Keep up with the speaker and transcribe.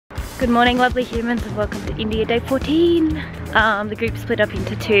Good morning, lovely humans, and welcome to India Day 14. The group split up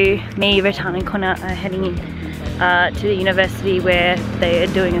into two. Me, Ratan and Connor are heading in to the university where they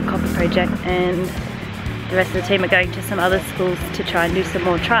are doing a copper project, and the rest of the team are going to some other schools to try and do some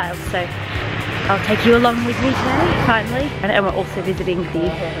more trials. So I'll take you along with me today, finally. And we're also visiting the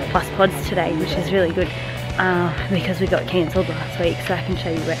Plus Pods today, which is really good because we got cancelled last week, so I can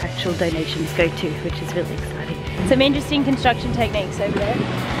show you where actual donations go to, which is really exciting. Some interesting construction techniques over there.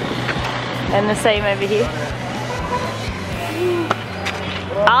 And the same over here.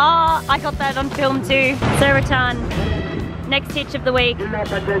 Ah, I got that on film too. So Ratan, next hitch of the week.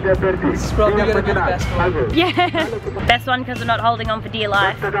 This is probably gonna be the best one. Yeah, best one because we're not holding on for dear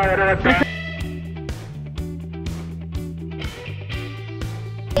life. We're going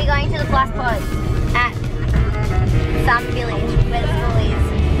to the Plus Pod at some village where the school is.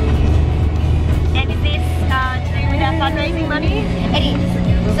 And is this to do with our fundraising money? It is.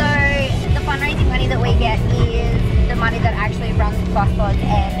 So the fundraising money that we get is the money that actually runs the Plus Pods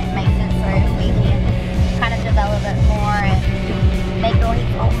and makes it so we can kind of develop it more and make it all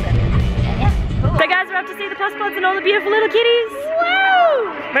his awesome. And yeah, cool. So guys, we're off to see the Plus Pods and all the beautiful little kitties.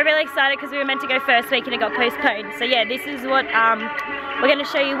 Woo! We're really excited because we were meant to go first week and it got postponed. So yeah, this is what we're going to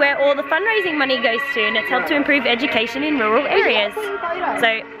show you where all the fundraising money goes to, and it's helped to improve education in rural areas.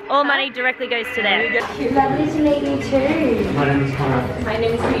 So all money directly goes to there. Lovely to meet you too. My name is Connor. My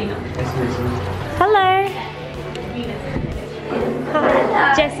name is Rina. Nice to meet you. Hello.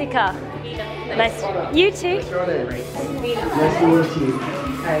 Hi, Jessica. Nice. You too. Nice to meet you.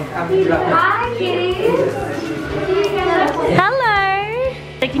 Hi, kitties. Hello.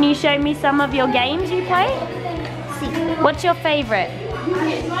 So can you show me some of your games you play? What's your favorite?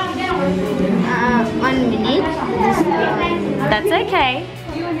 1 minute. That's okay.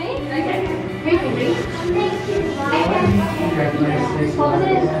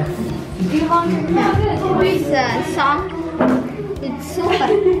 This song, it's super.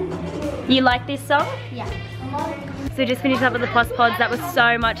 You like this song? Yeah. So we just finished up with the Plus Pods. That was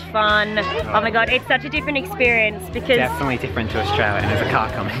so much fun. Oh my god, it's such a different experience because Definitely different to Australia, and there's a car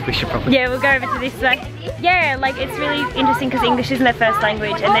coming. We should probably. yeah, we'll go over to this way. Yeah, like it's really interesting because English isn't their first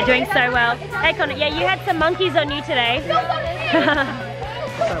language and they're doing so well. Hey Connor, yeah, you had some monkeys on you today.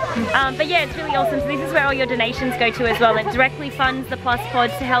 But yeah, it's really awesome. So this is where all your donations go to as well. It directly funds the Plus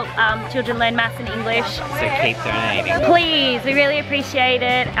Pods to help children learn maths and English. So keep donating. Please, we really appreciate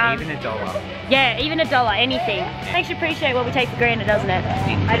it. Even $1. Yeah, even $1, anything. Makes you appreciate what we take for granted, doesn't it?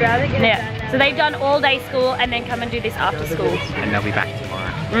 I'd rather get it done now. So they've done all day school and then come and do this after school. And they'll be back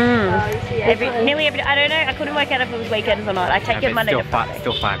tomorrow. Nearly every day. I don't know, I couldn't work out if it was weekends or not. I take it Monday to Friday.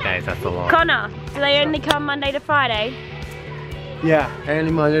 Still 5 days, that's a lot. Connor, do they only come Monday to Friday? Yeah,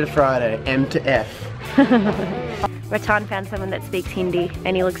 only Monday to Friday, M to F. Ratan found someone that speaks Hindi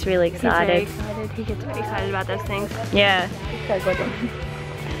and he looks really excited. He's very excited. He gets very excited about those things. Yeah.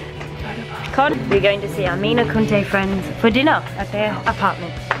 Con, we're going to see our Meena Kunte friends for dinner at their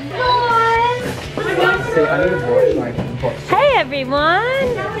apartment. See, I need to watch my box. Hey everyone!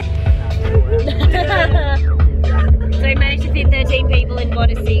 So we managed to fit 13 people in what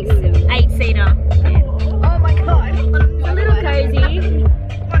is 8-seater. Yeah. Oh my god. It's a little cozy.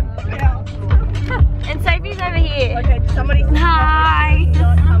 And Sophie's over here. Okay, somebody. Hi!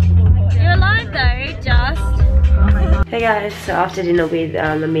 You're alive though, just. Hey guys, so after dinner with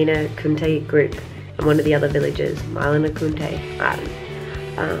the Meena Kunte group and one of the other villagers, Mylana Kunte,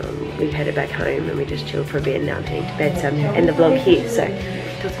 we headed back home and we just chilled for a bit and now I'm heading to bed, so I'm going to end the vlog here. So,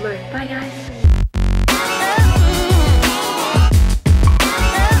 till tomorrow. Bye guys!